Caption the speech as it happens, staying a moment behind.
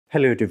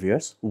Hello YouTube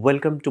viewers,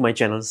 welcome to my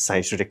channel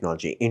Science to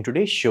Technology. In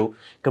today's show,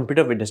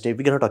 Computer Wednesday,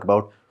 we're going to talk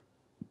about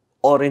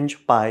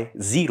Orange Pi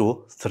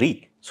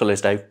 03. So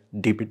let's dive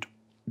deep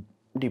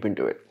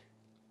into it.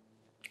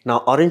 Now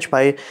Orange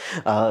Pi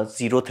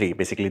 03,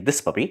 basically this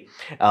puppy,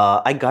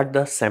 I got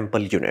the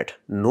sample unit.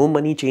 No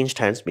money changed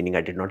hands, meaning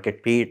I did not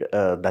get paid.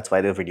 That's why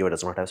the video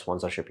does not have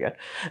sponsorship yet.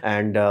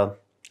 And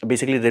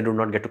basically they do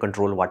not get to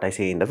control what I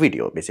say in the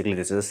video. Basically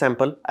this is a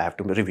sample, I have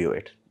to review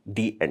it.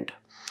 The end.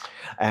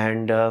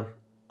 And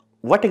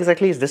what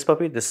exactly is this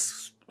puppy?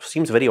 This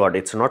seems very odd.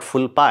 It's not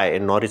full Pi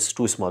nor it's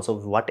too small. So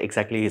what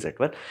exactly is it?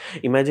 Well,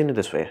 imagine it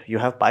this way. You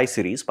have Pi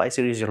series. Pi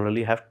series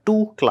generally have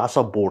two class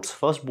of boards.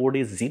 First board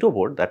is zero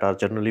board that are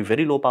generally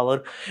very low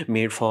power,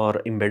 made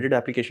for embedded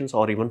applications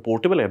or even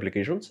portable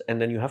applications.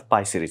 And then you have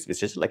Pi series,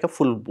 which is like a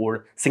full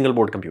board, single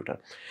board computer.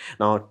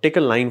 Now take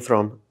a line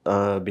from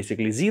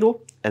basically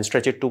zero and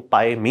stretch it to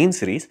Pi main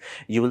series.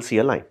 You will see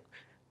a line.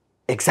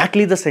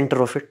 Exactly the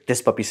center of it,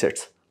 this puppy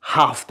sits.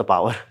 Half the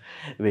power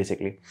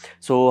basically.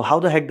 So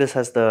how the heck this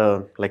has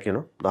the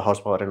the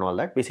horsepower and all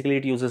that? Basically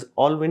it uses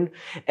Allwin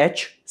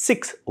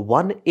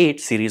H618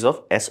 series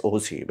of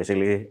SoC,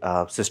 basically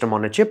system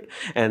on a chip.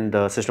 And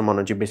the system on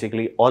a chip,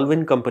 basically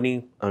Allwin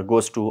company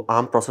goes to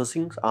ARM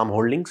processing, ARM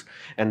holdings,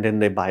 and then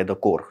they buy the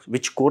core.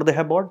 Which core they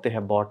have bought? They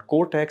have bought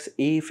Cortex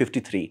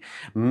A53.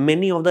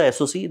 Many of the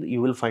SoC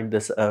you will find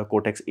this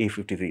Cortex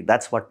A53.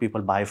 That's what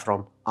people buy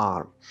from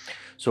ARM.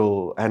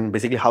 So, and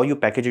basically how you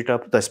package it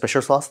up, the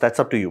special sauce, that's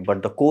up to you.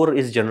 But the core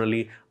is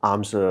generally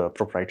ARM's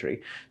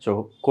proprietary.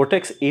 So,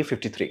 Cortex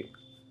A53.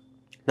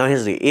 Now,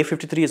 here's the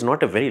A53 is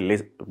not a very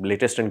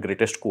latest and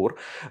greatest core.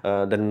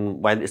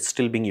 Then while it's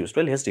still being used,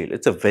 well, here's the deal.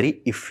 It's a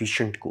very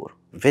efficient core,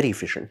 very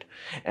efficient.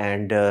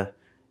 And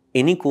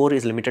any core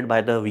is limited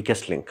by the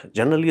weakest link.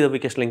 Generally, the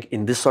weakest link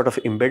in this sort of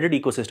embedded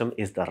ecosystem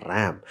is the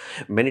RAM.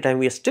 Many times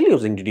we are still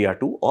using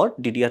DDR2 or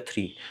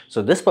DDR3.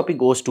 So this puppy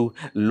goes to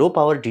low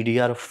power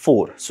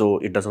DDR4. So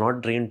it does not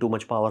drain too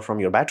much power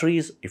from your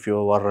batteries if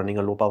you are running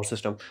a low power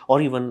system,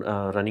 or even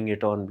running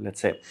it on,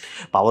 let's say,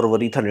 power over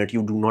Ethernet.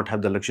 You do not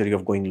have the luxury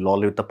of going lol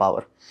with the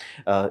power.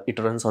 It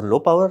runs on low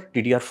power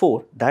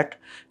DDR4 that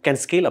can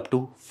scale up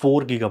to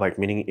 4 GB,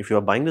 meaning if you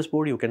are buying this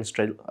board, you can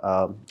still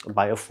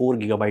buy a 4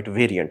 GB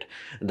variant.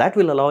 That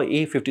will allow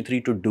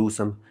A53 to do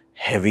some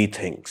heavy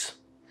things.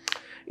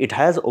 It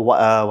has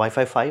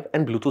Wi-Fi 5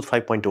 and Bluetooth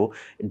 5.0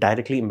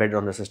 directly embedded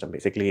on the system.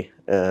 Basically,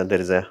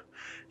 there is a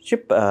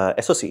chip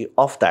SoC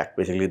of that,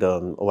 basically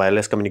the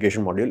wireless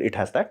communication module, it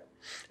has that.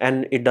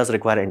 And it does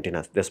require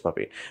antennas, this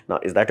puppy.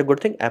 Now, is that a good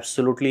thing?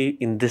 Absolutely,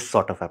 in this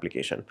sort of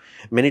application.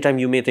 Many times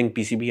you may think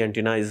PCB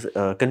antenna is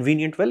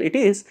convenient. Well, it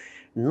is.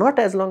 Not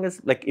as long as,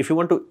 like, if you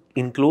want to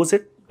enclose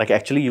it, like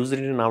actually use it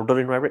in an outdoor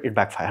environment, it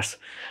backfires.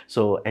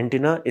 So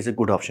antenna is a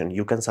good option.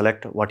 You can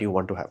select what you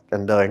want to have.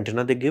 And the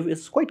antenna they give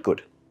is quite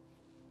good.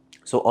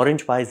 So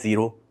Orange Pi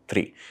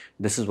 03.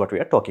 This is what we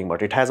are talking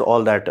about. It has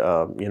all that,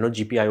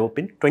 GPIO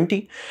pin,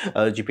 20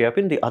 GPIO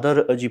pin. The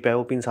other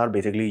GPIO pins are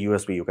basically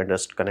USB. You can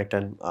just connect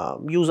and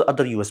use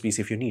other USBs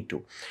if you need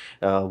to.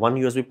 One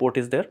USB port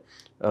is there.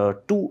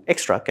 Two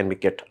extra can be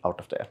get out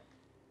of there.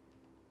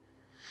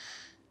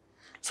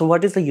 So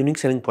what is the unique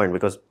selling point?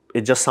 Because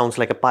it just sounds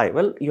like a Pi.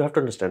 Well, you have to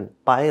understand,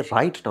 Pi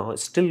right now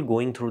is still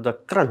going through the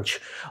crunch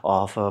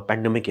of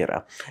pandemic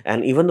era.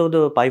 And even though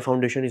the Pi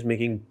Foundation is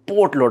making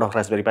boatload of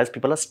Raspberry Pis,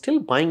 people are still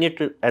buying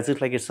it as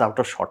if like it's out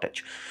of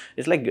shortage.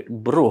 It's like,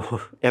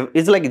 bro,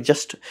 it's like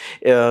just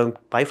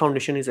Pi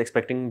Foundation is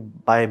expecting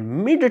by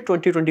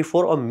mid-2024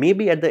 or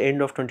maybe at the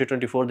end of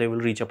 2024, they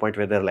will reach a point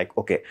where they're like,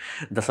 okay,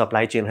 the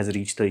supply chain has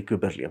reached the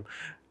equilibrium.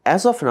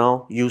 As of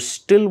now, you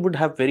still would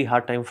have very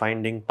hard time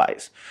finding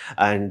Pis.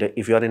 And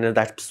if you are in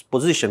that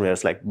position where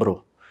it's like,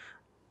 bro,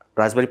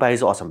 Raspberry Pi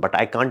is awesome, but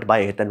I can't buy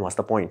it, then what's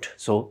the point?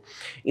 So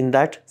in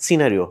that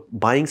scenario,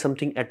 buying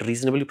something at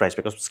reasonably price,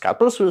 because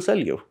scalpers will sell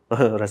you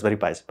Raspberry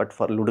Pis, but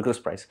for ludicrous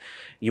price.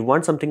 You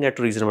want something at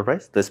a reasonable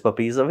price, this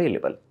puppy is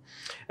available.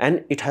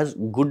 And it has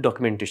good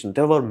documentation.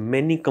 There were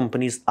many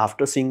companies,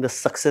 after seeing the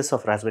success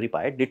of Raspberry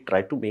Pi, did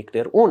try to make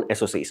their own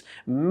SoCs.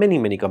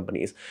 Many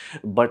companies.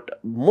 But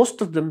most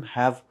of them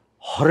have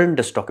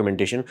horrendous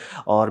documentation,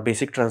 or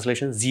basic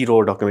translation,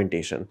 zero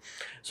documentation.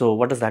 So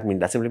what does that mean?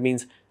 That simply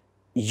means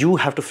you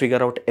have to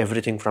figure out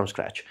everything from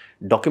scratch.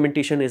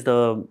 Documentation is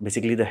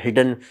basically the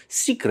hidden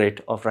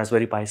secret of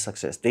Raspberry Pi's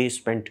success. They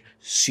spent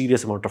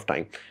serious amount of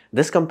time.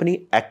 This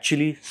company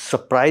actually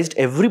surprised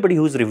everybody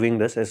who's reviewing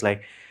this. Is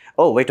like,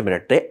 oh, wait a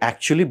minute, they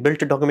actually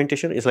built a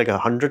documentation. It's like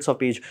hundreds of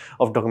pages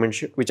of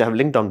documentation, which I have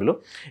linked down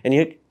below. And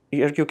here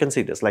you can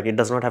see this, like it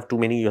does not have too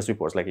many USB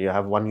ports. Like you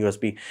have one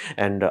USB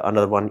and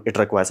another one, it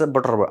requires a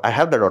daughter board. I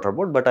have the daughter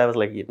board, but I was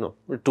like,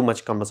 too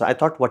much cumbersome. I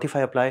thought, what if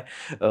I apply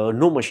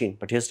no machine?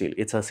 But here's the deal,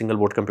 it's a single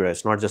board computer.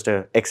 It's not just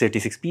a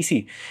x86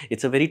 PC.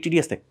 It's a very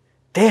tedious thing.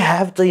 They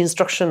have the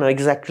instruction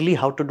exactly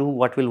how to do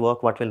what will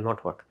work, what will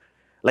not work.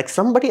 Like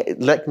somebody,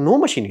 like no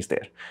machine is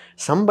there.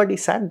 Somebody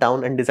sat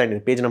down and designed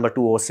it, page number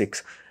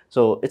 206.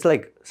 So it's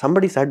like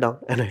somebody sat down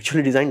and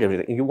actually designed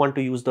everything. You want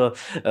to use the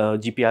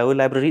GPIO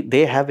library,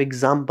 they have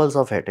examples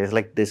of it. It's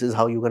like, this is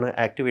how you're going to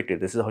activate it,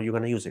 this is how you're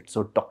going to use it.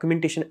 So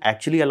documentation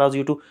actually allows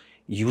you to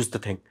use the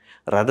thing.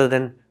 Rather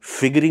than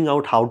figuring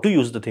out how to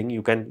use the thing,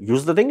 you can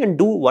use the thing and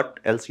do what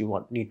else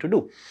you need to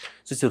do.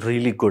 So it's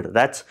really good.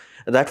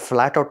 That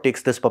flat out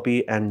takes this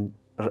puppy and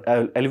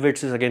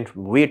elevates it against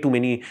way too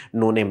many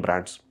no-name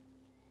brands.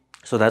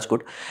 So that's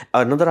good.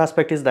 Another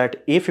aspect is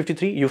that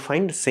A53, you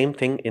find same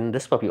thing in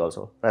this puppy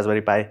also,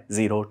 Raspberry Pi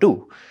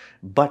 02.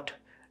 But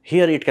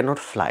here it cannot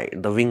fly.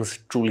 The wings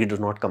truly do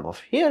not come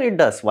off. Here it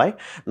does. Why?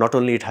 Not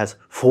only it has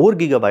 4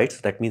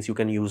 gigabytes, that means you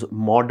can use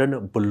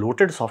modern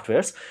bloated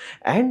softwares,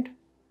 and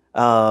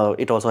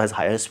it also has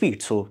higher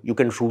speed. So you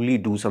can truly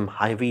do some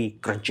heavy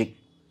crunching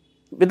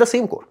with the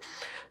same core.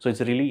 So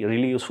it's really,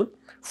 really useful.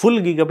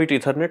 Full gigabit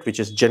Ethernet, which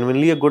is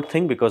genuinely a good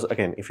thing, because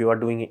again, if you are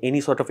doing any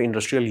sort of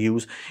industrial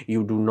use,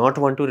 you do not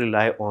want to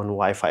rely on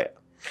Wi-Fi.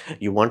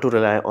 You want to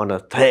rely on a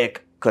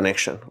thick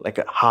connection, like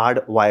a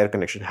hard wire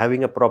connection.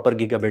 Having a proper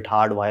gigabit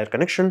hard wire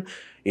connection,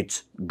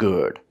 it's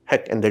good.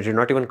 Heck, and they did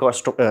not even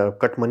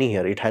cut money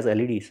here. It has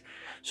LEDs.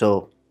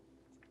 So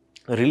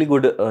a really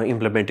good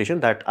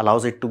implementation that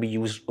allows it to be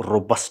used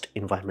robust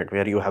environment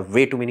where you have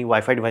way too many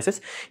Wi-Fi devices.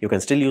 You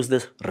can still use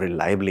this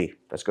reliably.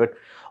 That's good.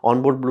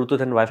 Onboard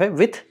Bluetooth and Wi-Fi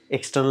with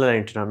external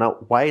antenna. Now,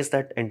 why is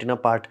that antenna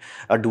part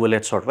a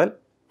dual-edged sword? Well,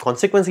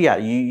 consequence, yeah,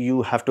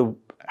 you have to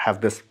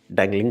have this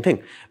dangling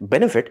thing.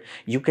 Benefit,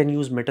 you can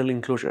use metal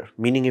enclosure,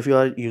 meaning if you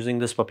are using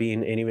this puppy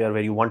in anywhere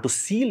where you want to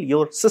seal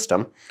your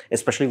system,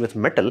 especially with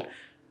metal,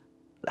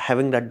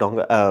 having that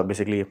dongle,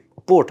 basically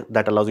a port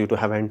that allows you to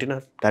have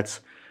antenna,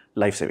 that's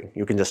life-saving.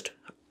 You can just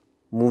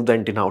move the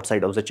antenna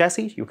outside of the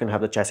chassis. You can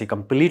have the chassis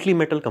completely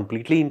metal,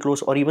 completely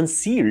enclosed, or even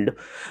sealed,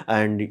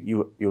 and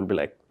you'll be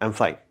like, I'm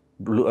fine.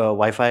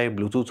 Wi-Fi,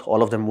 Bluetooth,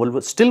 all of them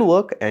will still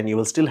work, and you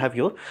will still have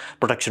your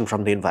protection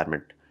from the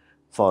environment.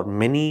 For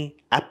many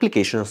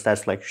applications,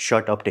 that's like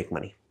shut up, take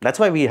money. That's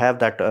why we have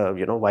that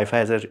Wi-Fi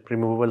as a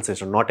removable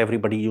system. Not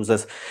everybody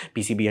uses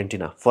PCB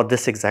antenna for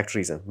this exact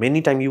reason.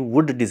 Many times you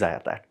would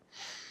desire that.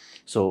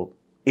 So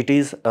it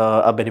is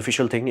a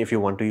beneficial thing if you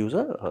want to use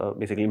a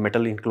basically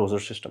metal enclosure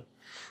system.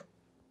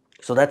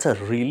 So that's a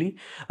really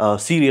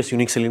serious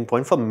unique selling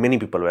point for many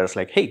people, where it's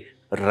like, hey,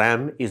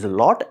 RAM is a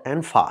lot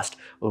and fast.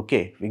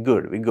 Okay, we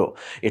good, we go.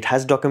 It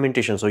has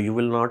documentation, so you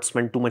will not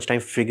spend too much time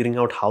figuring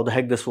out how the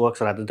heck this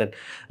works, rather than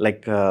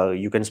like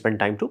you can spend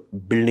time to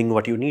building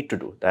what you need to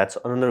do. That's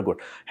another good.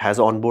 Has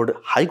onboard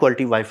high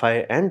quality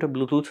Wi-Fi and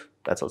Bluetooth.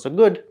 That's also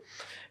good.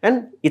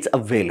 And it's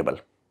available.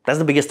 That's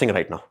the biggest thing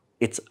right now.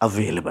 It's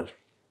available.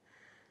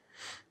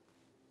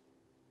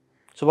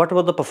 So what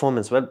about the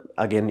performance? Well,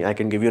 again, I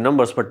can give you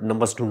numbers, but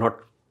numbers do not,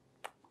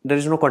 there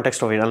is no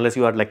context of it unless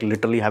you are like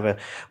literally have a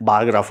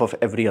bar graph of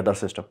every other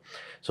system.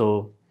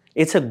 So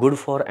it's a good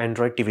for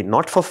Android TV,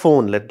 not for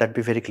phone. Let that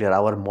be very clear.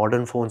 Our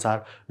modern phones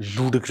are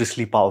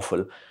ludicrously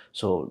powerful.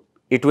 So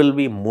it will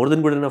be more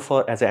than good enough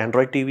for as an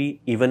Android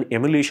TV. Even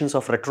emulations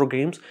of retro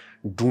games,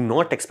 do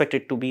not expect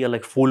it to be a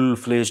like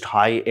full-fledged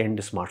high-end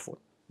smartphone.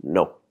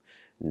 No.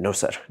 No,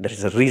 sir. There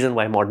is a reason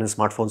why modern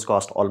smartphones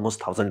cost almost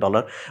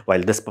 $1,000,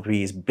 while this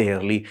puppy is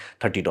barely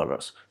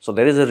 $30. So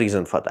there is a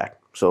reason for that.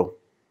 So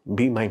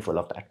be mindful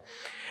of that.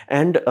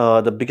 And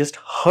the biggest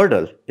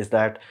hurdle is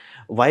that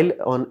while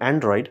on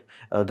Android,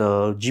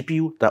 the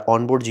GPU, the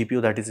onboard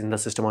GPU that is in the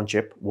system on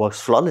chip, works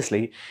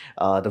flawlessly.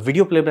 The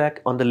video playback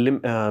on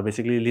the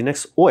basically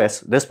Linux OS,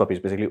 this puppy is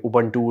basically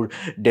Ubuntu,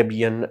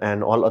 Debian,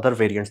 and all other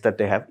variants that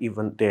they have.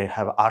 Even they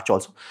have Arch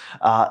also.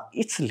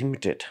 It's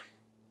limited,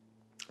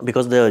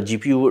 because the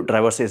GPU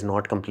drivers is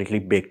not completely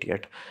baked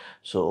yet.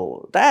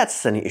 So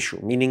that's an issue,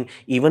 meaning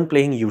even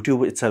playing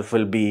YouTube itself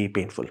will be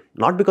painful.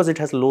 Not because it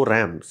has low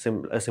RAM,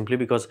 simply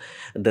because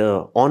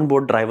the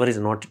onboard driver is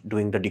not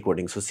doing the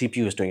decoding. So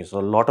CPU is doing it. So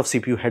a lot of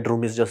CPU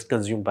headroom is just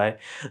consumed by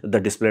the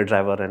display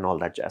driver and all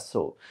that jazz.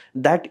 So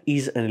that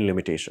is a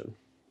limitation.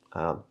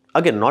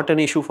 Again, not an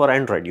issue for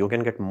Android. You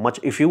can get much.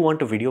 If you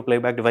want a video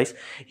playback device,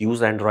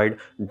 use Android.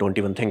 Don't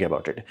even think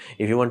about it.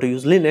 If you want to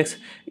use Linux,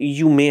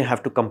 you may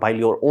have to compile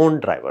your own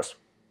drivers.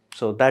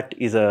 So that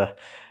is a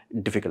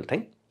difficult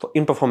thing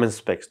in performance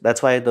specs.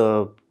 That's why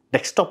the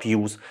desktop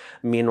use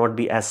may not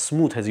be as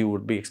smooth as you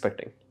would be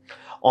expecting.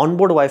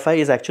 Onboard Wi-Fi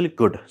is actually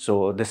good.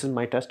 So this is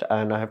my test,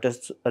 and I have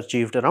just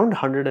achieved around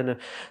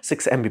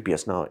 106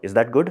 Mbps now. Is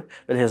that good?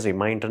 Well, here's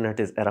my internet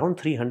is around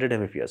 300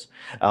 Mbps.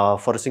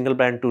 For a single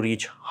band to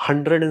reach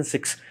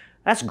 106,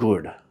 that's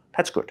good.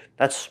 That's good.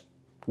 That's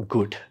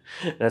good.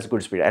 That's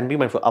good speed. And be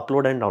mindful,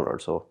 upload and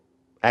download. So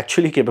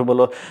actually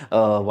capable of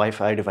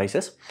Wi-Fi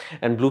devices.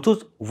 And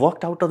Bluetooth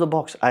worked out of the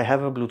box. I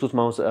have a Bluetooth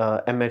mouse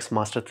MX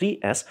Master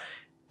 3S,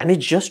 and it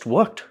just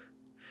worked.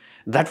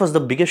 That was the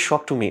biggest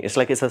shock to me. It's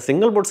like it's a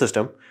single board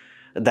system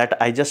that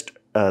I just,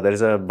 there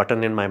is a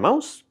button in my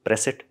mouse,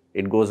 press it,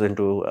 it goes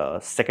into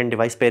second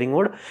device pairing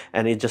mode,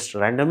 and it just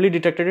randomly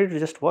detected it, it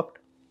just worked.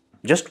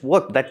 just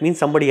work. That means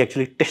somebody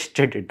actually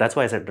tested it. That's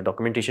why I said the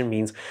documentation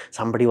means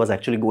somebody was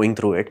actually going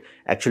through it,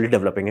 actually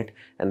developing it,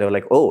 and they were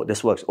like, oh,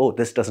 this works, oh,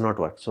 this does not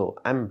work. So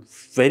I'm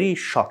very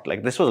shocked.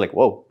 Like, this was like,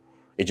 whoa,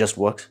 it just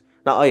works.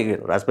 Now,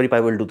 Raspberry Pi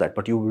will do that,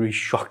 but you will be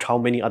shocked how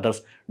many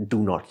others do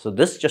not. So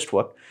this just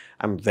worked.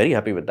 I'm very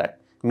happy with that.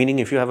 Meaning,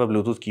 if you have a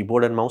Bluetooth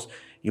keyboard and mouse,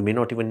 you may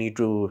not even need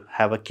to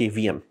have a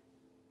KVM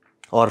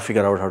or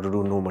figure out how to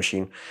do no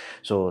machine.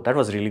 So that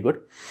was really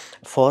good.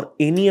 For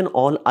any and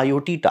all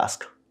IoT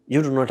task,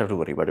 you do not have to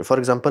worry about it. For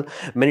example,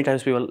 many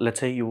times people, let's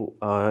say you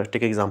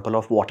take an example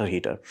of water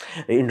heater,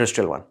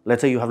 industrial one. Let's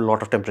say you have a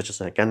lot of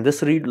temperatures. Can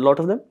this read a lot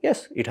of them?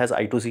 Yes, it has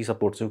I2C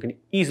support, so you can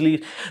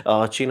easily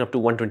chain up to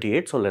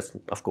 128. So let's,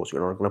 of course,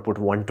 you're not going to put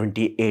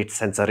 128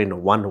 sensor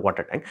in one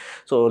water tank.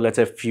 So let's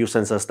say few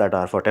sensors that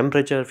are for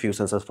temperature, few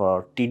sensors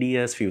for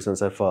TDS, few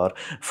sensors for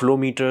flow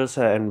meters,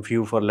 and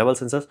few for level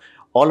sensors.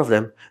 All of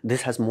them,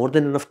 this has more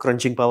than enough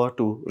crunching power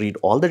to read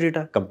all the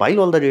data,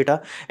 compile all the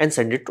data, and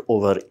send it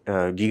over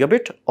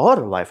gigabit or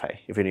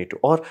Wi-Fi if you need to.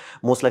 Or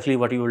most likely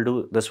what you will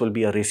do, this will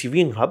be a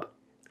receiving hub,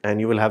 and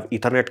you will have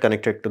Ethernet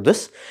connected to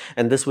this,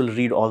 and this will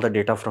read all the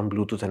data from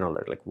Bluetooth and all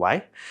that. Like,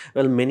 why?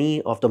 Well,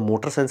 many of the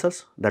motor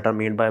sensors that are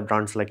made by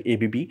brands like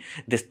ABB,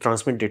 they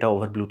transmit data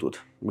over Bluetooth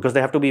because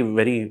they have to be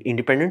very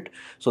independent.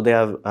 So they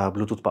have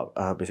Bluetooth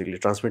power, basically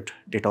transmit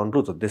data on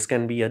Bluetooth. This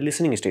can be a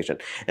listening station,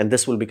 and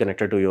this will be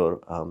connected to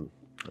your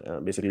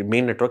basically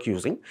main network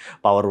using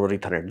power over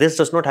Ethernet. This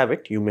does not have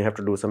it. You may have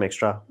to do some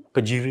extra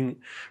conjuring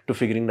to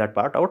figuring that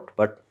part out,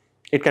 but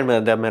it can be,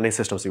 there are many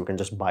systems, you can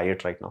just buy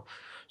it right now.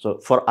 So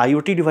for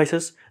IoT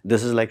devices,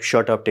 this is like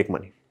shut up, take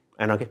money.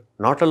 And again,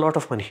 not a lot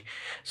of money.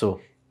 So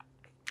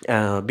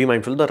be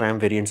mindful, the RAM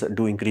variants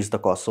do increase the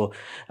cost. So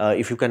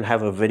if you can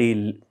have a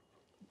very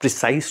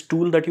precise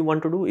tool that you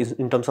want to do is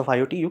in terms of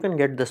IoT, you can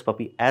get this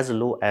puppy as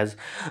low as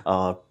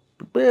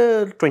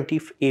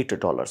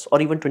 $28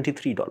 or even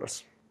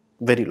 $23.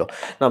 Very low.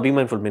 Now be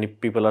mindful, many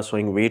people are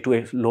showing way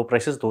too low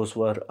prices. Those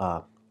were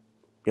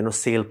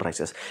sale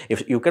prices.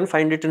 If you can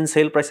find it in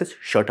sale prices,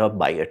 shut up,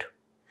 buy it.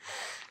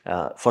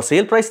 For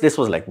sale price, this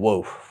was like,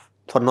 whoa.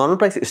 For normal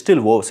price, it's still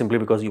whoa, simply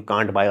because you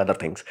can't buy other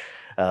things,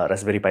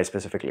 Raspberry Pi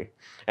specifically.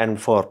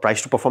 And for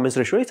price to performance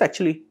ratio, it's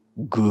actually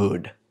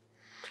good.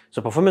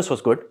 So performance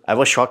was good. I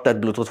was shocked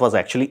that Bluetooth was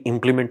actually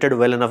implemented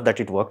well enough that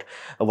it worked.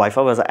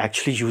 Wi-Fi was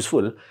actually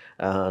useful.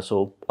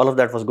 So all of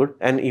that was good.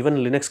 And even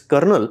Linux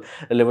kernel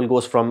level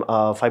goes from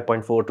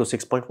 5.4 to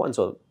 6.1.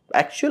 So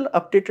actual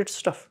updated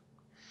stuff.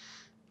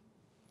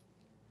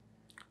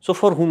 So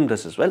for whom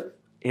this is? Well,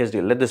 here's the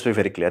deal. Let this be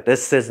very clear.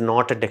 This is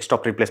not a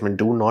desktop replacement.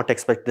 Do not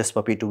expect this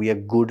puppy to be a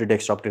good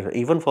desktop replacement.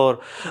 Even for,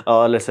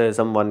 let's say,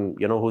 someone,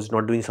 who's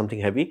not doing something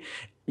heavy,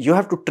 you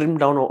have to trim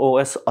down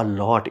OS a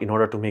lot in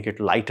order to make it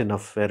light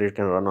enough where it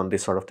can run on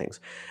these sort of things.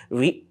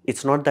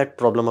 It's not that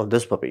problem of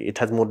this puppy. It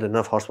has more than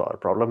enough horsepower.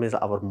 Problem is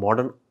our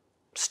modern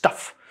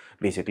stuff,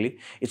 basically.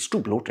 It's too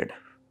bloated.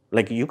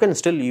 Like, you can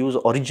still use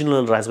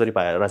original Raspberry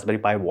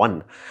Pi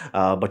 1,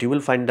 but you will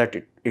find that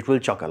it will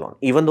chuckle on.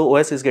 Even though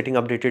OS is getting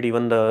updated,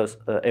 even the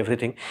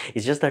everything,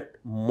 it's just that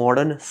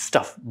modern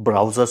stuff,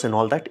 browsers and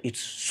all that, it's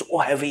so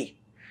heavy.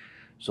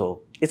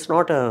 So it's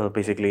not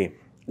basically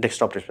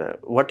desktop.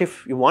 What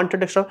if you want a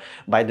desktop?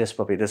 Buy this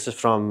puppy. This is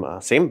from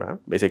same brand,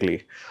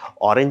 basically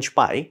Orange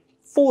Pi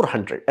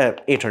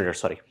 800,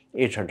 sorry.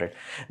 800.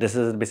 This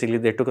is basically,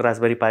 they took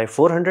Raspberry Pi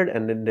 400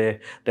 and then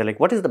they're like,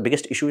 what is the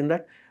biggest issue in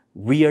that?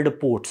 Weird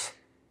ports.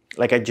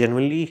 Like, I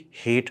genuinely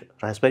hate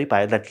Raspberry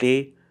Pi that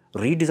they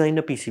redesigned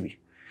a PCB.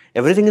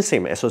 Everything is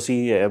same,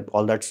 SoC,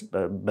 all that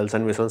bells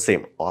and whistles,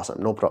 same,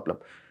 awesome, no problem.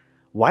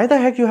 Why the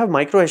heck you have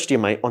micro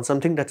HDMI on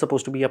something that's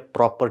supposed to be a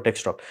proper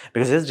desktop?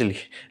 Because it's really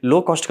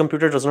low cost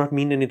computer does not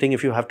mean anything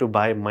if you have to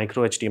buy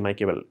micro HDMI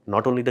cable.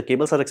 Not only the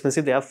cables are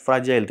expensive, they are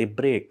fragile, they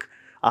break.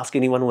 Ask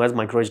anyone who has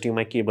micro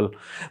HDMI cable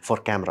for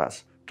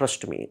cameras.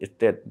 Trust me,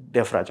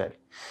 they're fragile.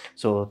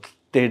 So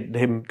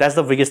that's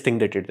the biggest thing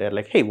they did. They're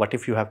like, hey, what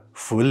if you have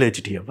full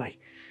HDMI?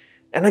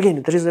 And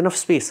again, there is enough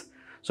space.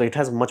 So it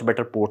has much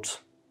better ports.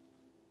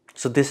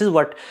 So this is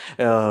what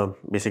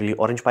basically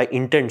Orange Pi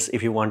intends.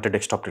 If you want a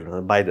desktop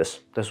to buy this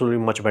will be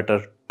much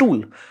better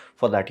tool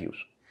for that use.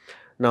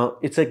 Now,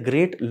 it's a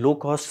great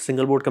low-cost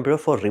single-board computer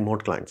for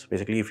remote clients.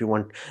 Basically, if you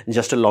want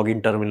just a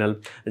login terminal,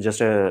 just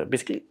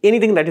basically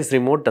anything that is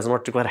remote, does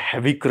not require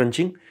heavy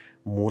crunching,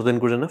 more than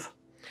good enough.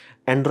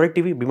 Android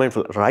TV, be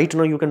mindful. Right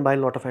now, you can buy a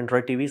lot of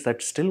Android TVs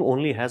that still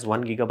only has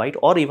 1 GB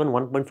or even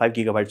 1.5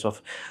 GB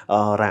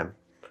of RAM.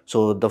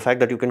 So the fact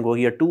that you can go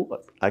here too,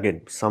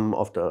 again, some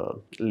of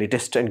the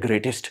latest and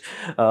greatest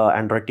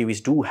Android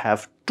TVs do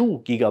have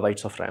 2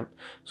 GB of RAM.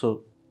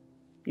 So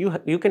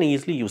you can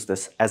easily use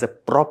this as a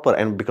proper,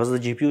 and because the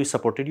GPU is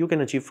supported, you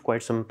can achieve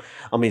quite some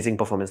amazing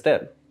performance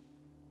there.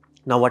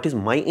 Now, what is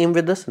my aim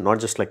with this?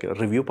 Not just like a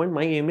review point,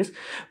 my aim is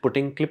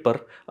putting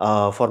Clipper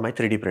for my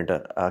 3D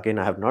printer. Again,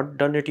 I have not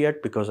done it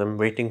yet because I'm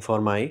waiting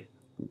for my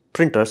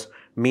printer's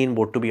main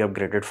board to be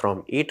upgraded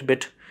from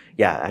 8-bit.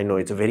 Yeah, I know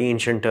it's a very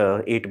ancient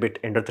 8-bit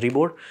Ender 3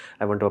 board.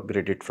 I want to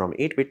upgrade it from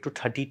 8-bit to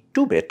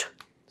 32-bit.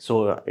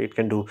 So it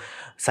can do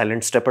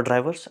silent stepper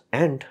drivers,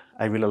 and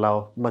I will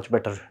allow much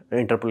better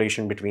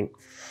interpolation between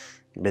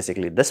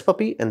basically this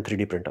puppy and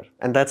 3D printer.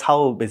 And that's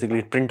how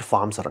basically print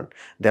farms run.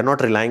 They're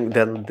not relying,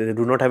 they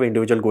do not have an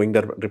individual going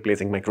there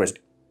replacing micro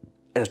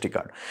SD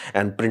card.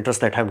 And printers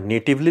that have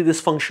natively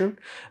this function,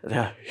 they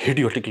are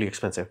idiotically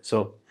expensive.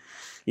 So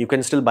you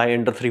can still buy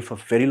Ender 3 for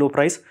very low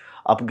price,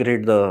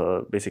 upgrade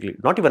the, basically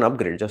not even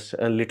upgrade, just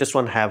latest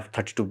one have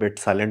 32-bit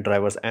silent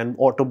drivers and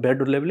auto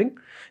bed leveling.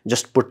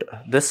 Just put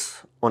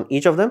this on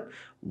each of them,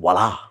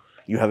 voila,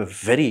 you have a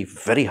very,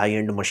 very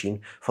high-end machine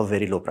for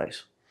very low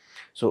price.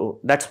 So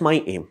that's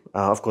my aim.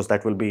 Of course,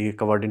 that will be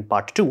covered in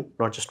part 2,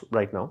 not just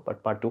right now,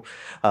 but part 2.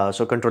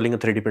 So controlling a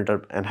 3D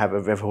printer and have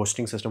a web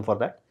hosting system for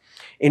that.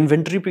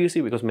 Inventory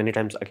POC, because many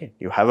times, again,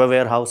 you have a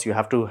warehouse, you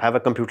have to have a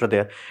computer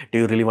there. Do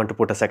you really want to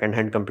put a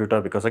second-hand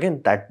computer? Because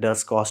again, that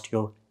does cost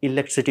your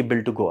electricity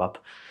bill to go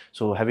up.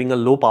 So having a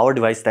low power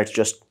device that's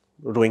just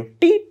doing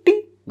tee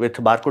with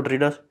barcode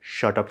readers,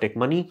 shut up, take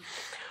money.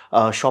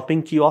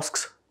 Shopping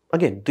kiosks,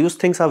 again, those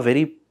things are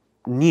very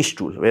niche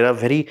tool, where are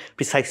very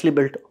precisely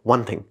built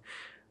one thing.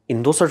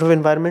 In those sort of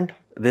environment,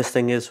 this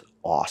thing is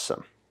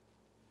awesome.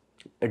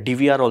 A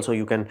DVR also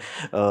you can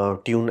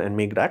tune and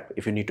make that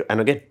if you need to. And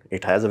again,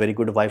 it has a very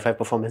good Wi-Fi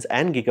performance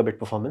and gigabit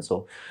performance.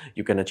 So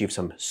you can achieve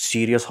some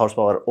serious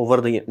horsepower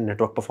over the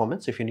network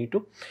performance if you need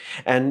to.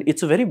 And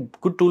it's a very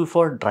good tool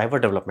for driver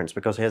developments,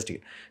 because here's the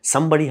deal.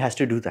 Somebody has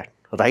to do that.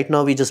 Right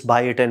now we just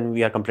buy it and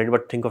we are complaining,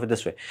 but think of it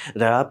this way.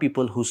 There are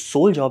people whose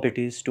sole job it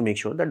is to make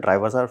sure that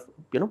drivers are,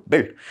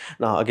 built.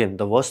 Now again,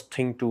 the worst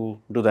thing to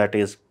do that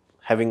is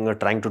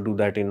trying to do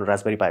that in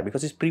Raspberry Pi,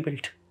 because it's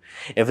pre-built.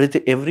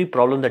 Every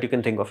problem that you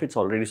can think of, it's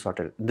already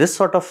sorted. This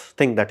sort of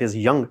thing that is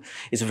young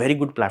is a very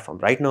good platform.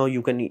 Right now,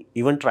 you can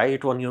even try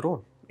it on your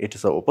own. It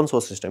is an open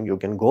source system. You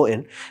can go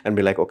in and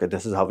be like, okay,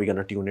 this is how we're going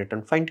to tune it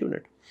and fine tune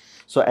it.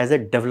 So as a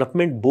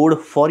development board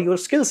for your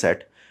skill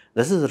set,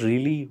 this is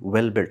really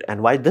well built.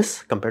 And why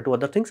this compared to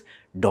other things?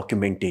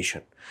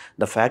 Documentation.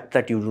 The fact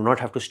that you do not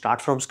have to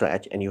start from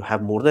scratch and you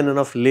have more than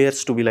enough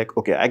layers to be like,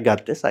 okay, I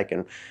got this. I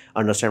can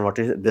understand what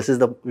this is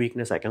the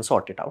weakness. I can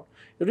sort it out.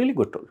 A really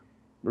good tool.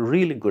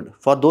 Really good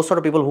for those sort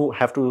of people who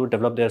have to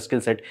develop their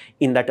skill set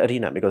in that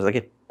arena, because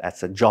again,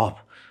 that's a job.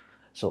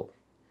 So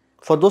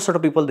for those sort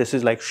of people, this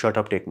is like shut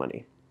up, take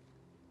money.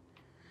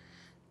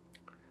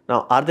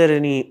 Now, are there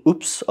any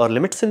oops or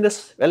limits in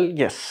this? Well,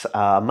 yes,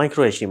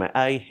 micro HDMI.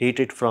 I hate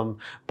it from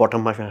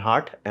bottom of my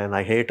heart, and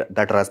I hate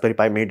that Raspberry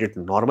Pi made it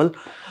normal.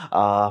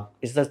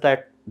 It's just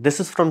that this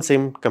is from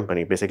same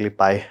company, basically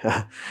Pi,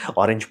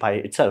 Orange Pi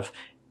itself.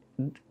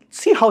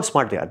 See how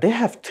smart they are. They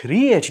have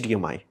 3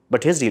 HDMI,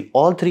 but here's the deal,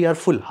 all 3 are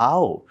full.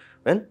 How?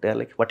 Well, they're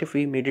like, what if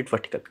we made it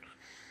vertical?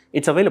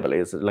 It's available.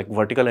 It's like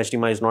vertical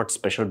HDMI is not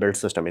special built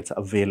system. It's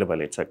available.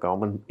 It's a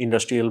common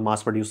industrial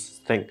mass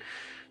produced thing.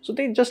 So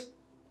they just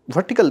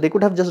vertical, they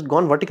could have just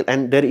gone vertical,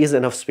 and there is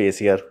enough space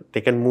here.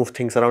 They can move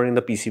things around in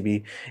the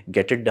PCB,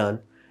 get it done.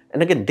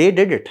 And again, they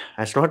did it.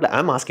 It's not like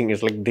I'm asking,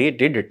 it's like they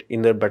did it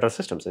in their better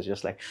systems. It's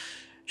just like,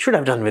 should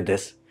have done with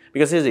this.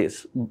 Because it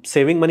is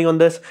saving money on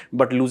this,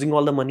 but losing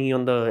all the money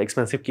on the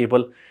expensive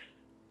cable,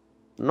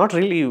 not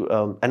really.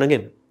 And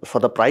again, for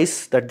the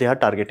price that they are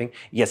targeting,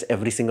 yes,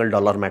 every single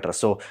dollar matters.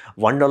 So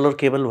 $1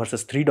 cable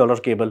versus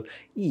 $3 cable,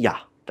 yeah,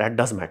 that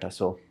does matter.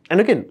 So, and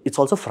again, it's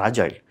also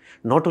fragile.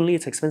 Not only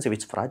it's expensive,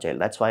 it's fragile.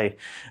 That's why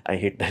I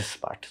hate this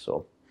part.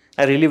 So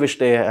I really wish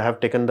they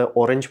have taken the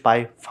Orange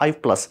Pi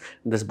 5 Plus,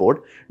 this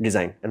board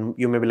design. And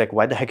you may be like,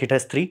 why the heck it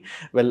has 3?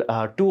 Well,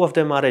 2 of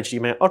them are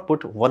HDMI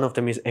output, 1 of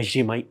them is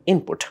HDMI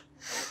input.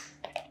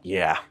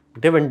 Yeah,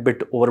 they went a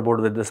bit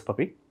overboard with this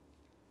puppy.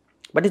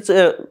 But it's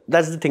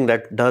that's the thing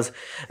that does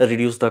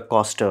reduce the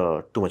cost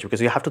too much,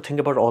 because you have to think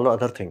about all the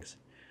other things.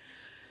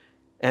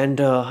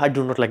 And I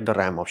do not like the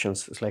RAM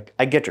options. It's like,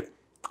 I get it.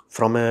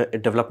 From a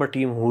developer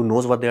team who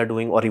knows what they are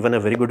doing, or even a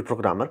very good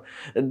programmer,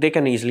 they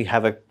can easily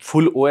have a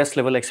full OS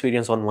level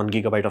experience on 1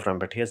 GB of RAM.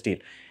 But here's the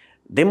deal.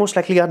 They most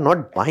likely are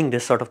not buying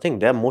this sort of thing.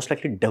 They are most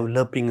likely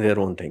developing their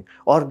own thing,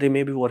 or they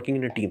may be working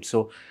in a team.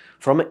 So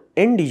from an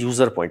end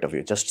user point of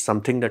view, just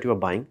something that you are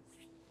buying,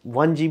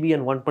 1 GB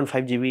and 1.5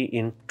 GB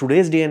in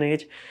today's day and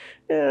age,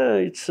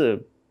 it's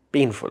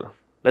painful.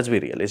 Let's be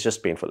real, it's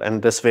just painful.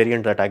 And this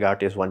variant that I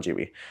got is 1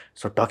 GB.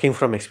 So talking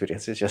from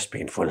experience, it's just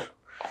painful.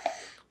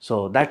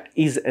 So that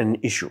is an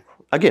issue.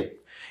 Again,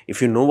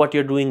 if you know what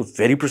you're doing,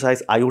 very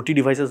precise IoT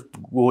devices,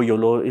 go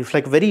YOLO. It's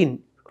like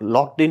very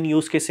locked in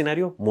use case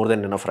scenario, more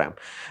than enough RAM.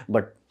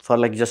 But for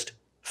like just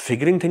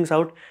figuring things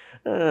out,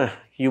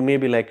 you may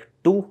be like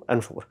 2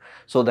 and 4.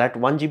 So that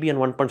 1 GB and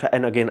 1.5,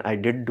 and again, I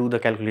did do the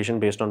calculation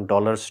based on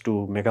dollars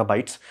to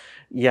megabytes.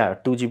 Yeah,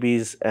 2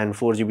 GBs and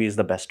 4 GB is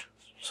the best.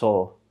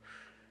 So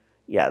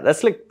yeah,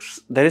 that's like,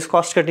 there is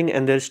cost cutting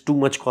and there's too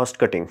much cost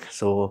cutting.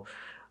 So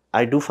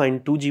I do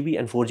find 2 GB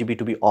and 4 GB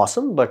to be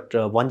awesome, but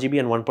 1 GB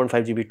and 1.5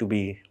 GB to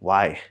be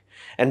why?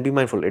 And be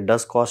mindful, it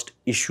does cost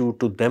issue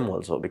to them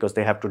also, because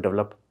they have to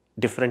develop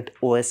different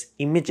OS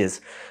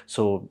images.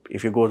 So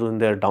if you go to in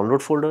their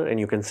download folder and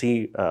you can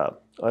see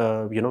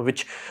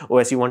which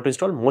OS you want to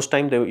install, most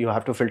time you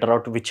have to filter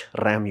out which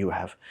RAM you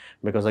have,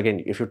 because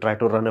again, if you try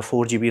to run a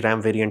 4 GB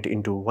RAM variant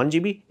into 1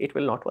 GB, it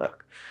will not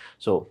work.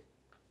 So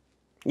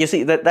you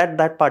see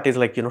that part is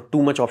like,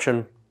 too much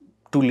option,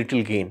 too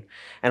little gain.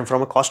 And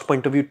from a cost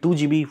point of view, 2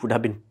 GB would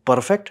have been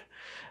perfect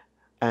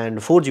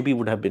and 4 GB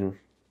would have been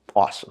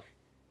awesome.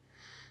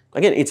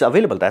 Again, it's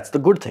available, that's the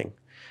good thing.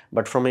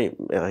 But from a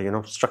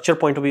structure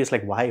point of view, it's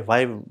like,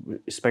 why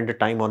spend the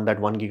time on that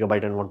 1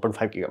 GB and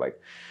 1.5 GB?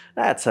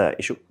 That's a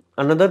issue.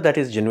 Another that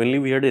is genuinely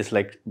weird is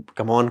like,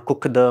 come on,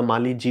 cook the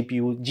Mali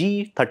GPU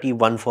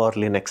G31 for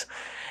Linux,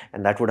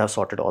 and that would have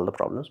sorted all the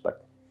problems.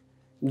 But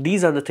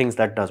these are the things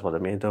that does bother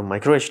me. The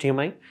micro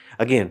HDMI,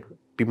 again,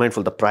 be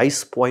mindful, the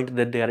price point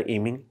that they are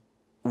aiming,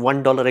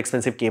 $1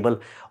 expensive cable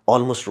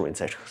almost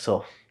ruins it.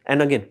 So,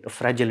 and again, the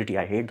fragility,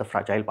 I hate the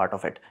fragile part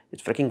of it.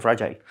 It's freaking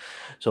fragile.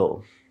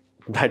 So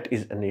that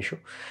is an issue.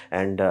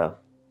 And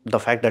the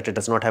fact that it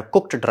does not have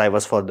cooked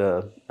drivers for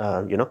the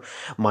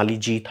Mali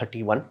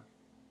G31,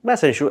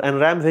 that's an issue. And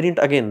RAM variant,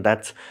 again,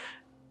 that's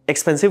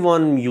expensive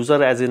on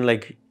user, as in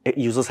like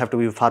users have to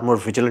be far more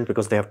vigilant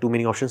because they have too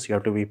many options. You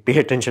have to pay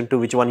attention to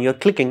which one you're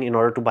clicking in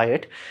order to buy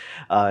it.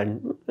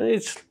 And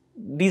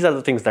these are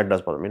the things that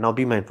does bother me. Now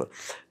be mindful,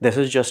 this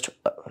is just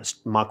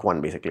Mark 1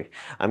 basically.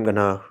 I'm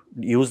gonna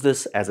use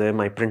this as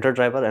my printer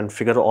driver and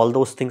figure all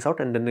those things out,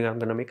 and then I'm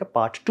gonna make a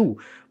part 2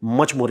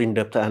 much more in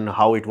depth and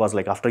how it was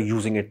like after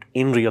using it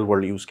in real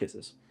world use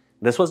cases.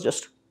 This was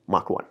just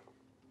Mark 1.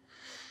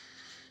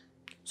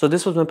 So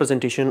this was my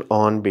presentation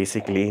on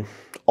basically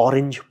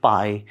Orange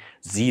Pi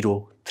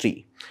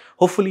 03.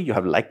 Hopefully you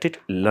have liked it,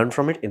 learned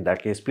from it. In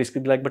that case, please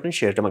click the like button,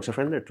 share it amongst your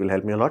friends. That will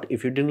help me a lot.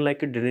 If you didn't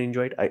like it, didn't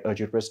enjoy it, I urge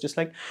you to press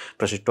dislike.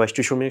 Press it twice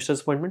to show me your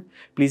disappointment.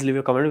 Please leave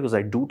your comment because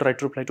I do try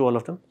to reply to all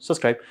of them.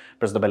 Subscribe,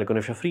 press the bell icon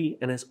if you're free.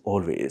 And as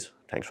always,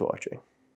 thanks for watching.